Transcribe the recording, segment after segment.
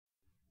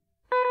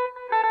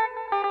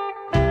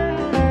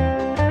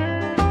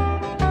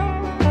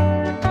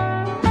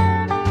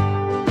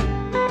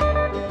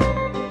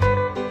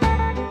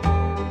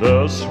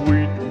The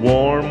sweet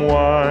warm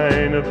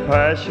wine of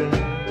passion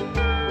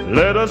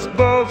led us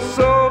both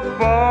so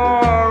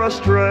far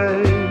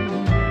astray,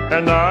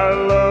 and our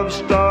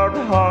love-starved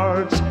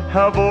hearts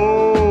have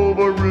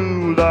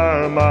overruled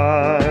our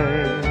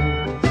minds.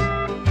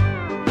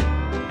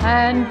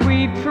 And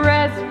we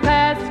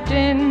trespassed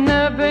in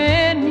the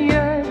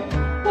vineyard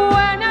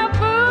where no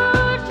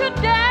foot should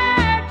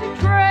dare to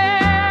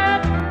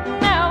tread.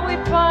 Now we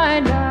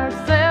find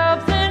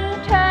ourselves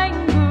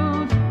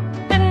entangled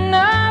in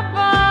the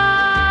vine.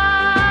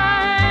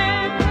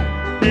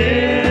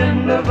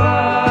 In the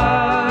vine.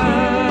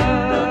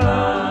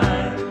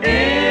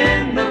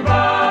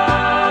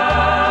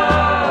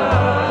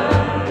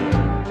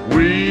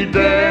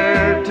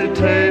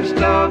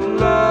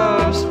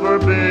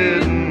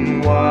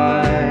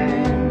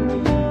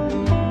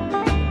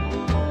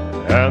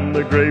 And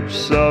the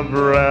grapes of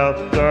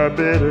wrath are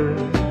bitter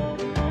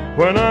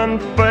when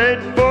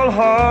unfaithful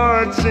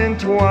hearts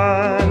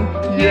entwine.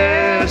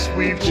 Yes,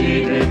 we've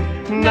cheated,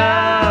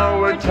 now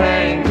we're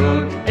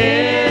tangled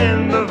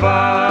in the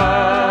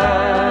vine.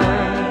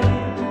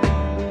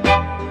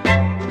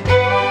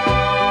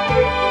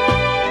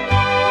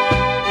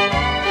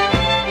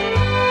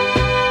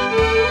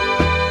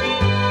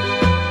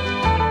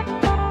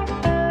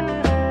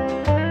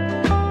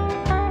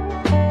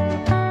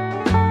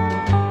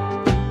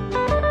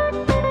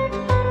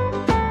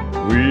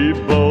 We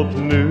both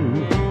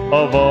knew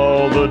of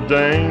all the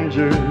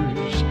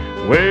dangers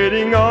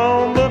waiting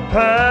on the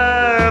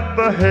path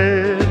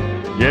ahead,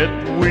 yet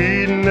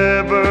we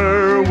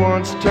never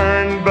once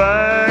turned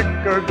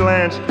back or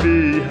glanced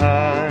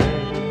behind.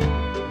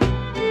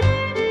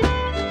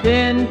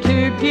 Then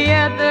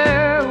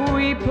together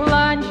we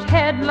plunged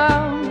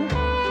headlong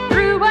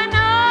through an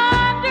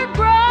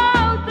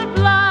undergrowth of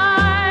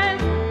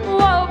lies,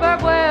 wove a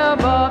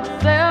web of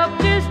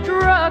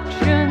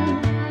self-destruction.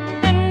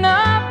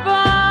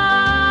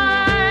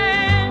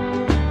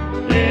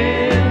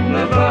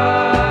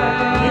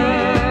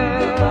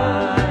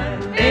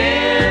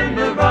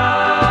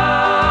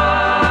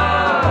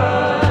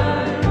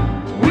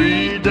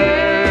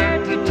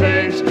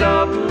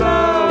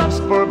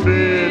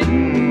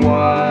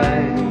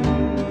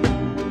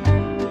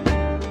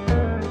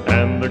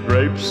 And the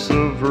grapes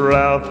of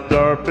wrath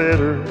are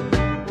bitter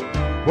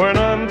when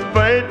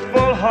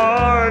unfaithful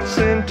hearts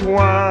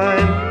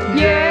entwine.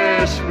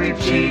 Yes, we've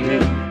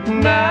cheated,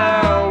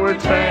 now we're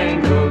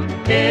tangled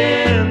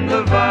in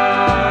the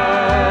vine.